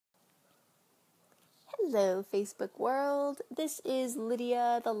Hello, Facebook world. This is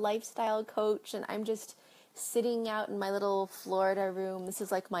Lydia, the lifestyle coach, and I'm just sitting out in my little Florida room. This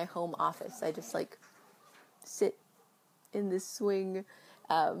is like my home office. I just like sit in this swing.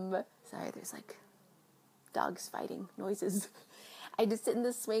 Sorry, there's like dogs fighting noises. I just sit in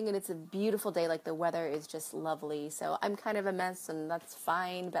this swing and it's a beautiful day. Like the weather is just lovely. So I'm kind of a mess and that's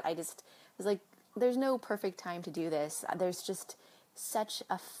fine. But I was like, there's no perfect time to do this. There's just such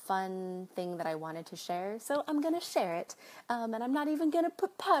a fun thing that I wanted to share. So I'm going to share it. And I'm not even going to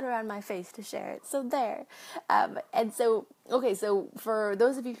put powder on my face to share it. So there. So for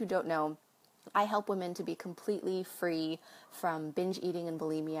those of you who don't know, I help women to be completely free from binge eating and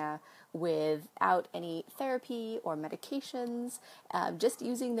bulimia without any therapy or medications, just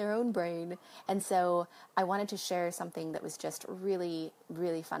using their own brain. And so I wanted to share something that was just really,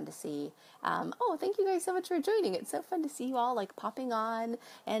 really fun to see. Thank you guys so much for joining. It's so fun to see you all like popping on,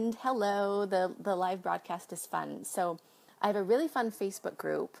 and hello, the live broadcast is fun. So I have a really fun Facebook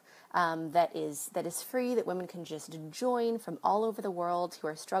group that is free, that women can just join from all over the world who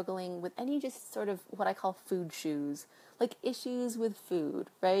are struggling with any just sort of what I call food shoes, like issues with food,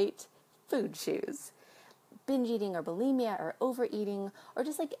 right? Food shoes. Binge eating or bulimia or overeating or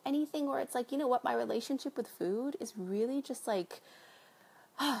just like anything where it's like, you know what, my relationship with food is really just like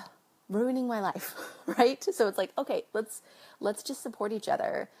ruining my life, right? So it's like, okay, let's just support each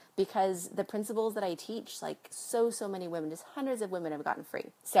other, because the principles that I teach, like so many women, just hundreds of women have gotten free.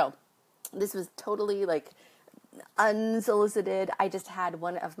 So this was totally like unsolicited. I just had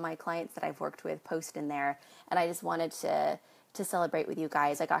one of my clients that I've worked with post in there, and I just wanted to celebrate with you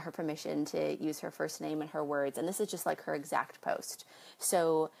guys. I got her permission to use her first name and her words, and this is just like her exact post.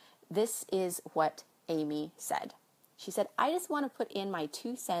 So this is what Amy said. She said, I just want to put in my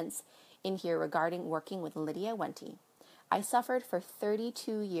 2 cents in here regarding working with Lydia Wente. I suffered for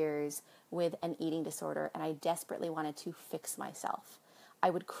 32 years with an eating disorder, and I desperately wanted to fix myself. I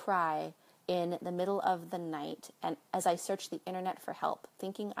would cry in the middle of the night, and as I searched the internet for help,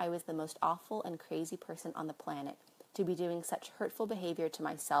 thinking I was the most awful and crazy person on the planet to be doing such hurtful behavior to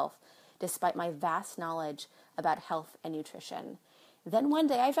myself, despite my vast knowledge about health and nutrition. Then one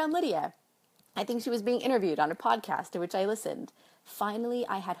day I found Lydia. I think she was being interviewed on a podcast to which I listened. Finally,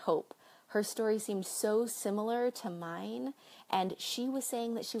 I had hope. Her story seemed so similar to mine, and she was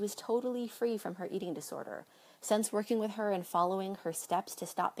saying that she was totally free from her eating disorder. Since working with her and following her steps to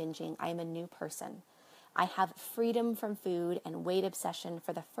stop binging, I am a new person. I have freedom from food and weight obsession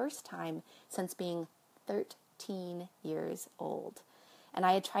for the first time since being 13 years old. And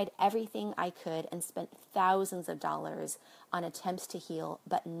I had tried everything I could and spent thousands of dollars on attempts to heal,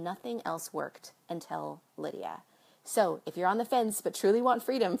 but nothing else worked until Lydia. So if you're on the fence but truly want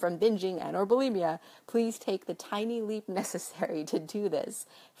freedom from binging and or bulimia, please take the tiny leap necessary to do this.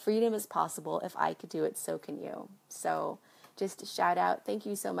 Freedom is possible. If I could do it, so can you. So just shout out. Thank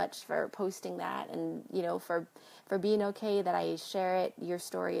you so much for posting that, and for being okay that I share it. Your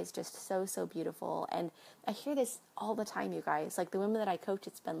story is just so beautiful. And I hear this all the time, you guys. Like the women that I coach,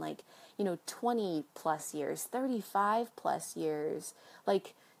 it's been like, 20 plus years, 35 plus years,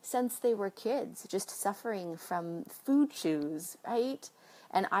 like since they were kids, just suffering from food shoes, right?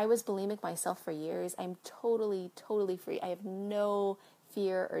 And I was bulimic myself for years. I'm totally free. I have no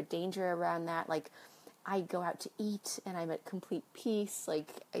fear or danger around that. Like I go out to eat and I'm at complete peace.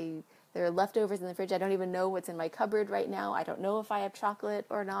 Like there are leftovers in the fridge. I don't even know what's in my cupboard right now. I don't know if I have chocolate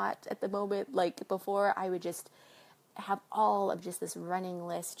or not at the moment. Like before, I would just have all of just this running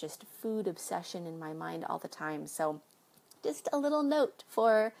list, just food obsession in my mind all the time. So just a little note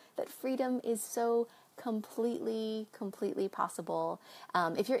for that freedom is so completely possible.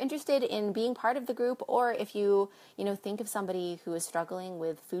 If you're interested in being part of the group, or if you think of somebody who is struggling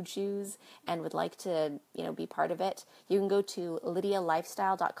with food shoes and would like to, be part of it, you can go to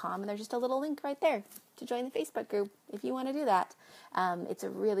lydialifestyle.com, and there's just a little link right there to join the Facebook group if you want to do that. It's a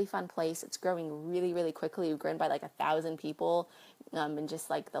really fun place. It's growing really quickly. We've grown by like 1,000 people in just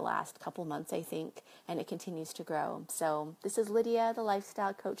like the last couple months, I think, and it continues to grow. So this is Lydia, the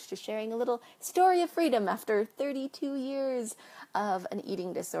lifestyle coach, just sharing a little story of freedom after 32 years of an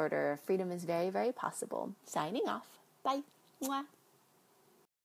eating disorder. Freedom is very possible. Signing off. Bye. Mwah.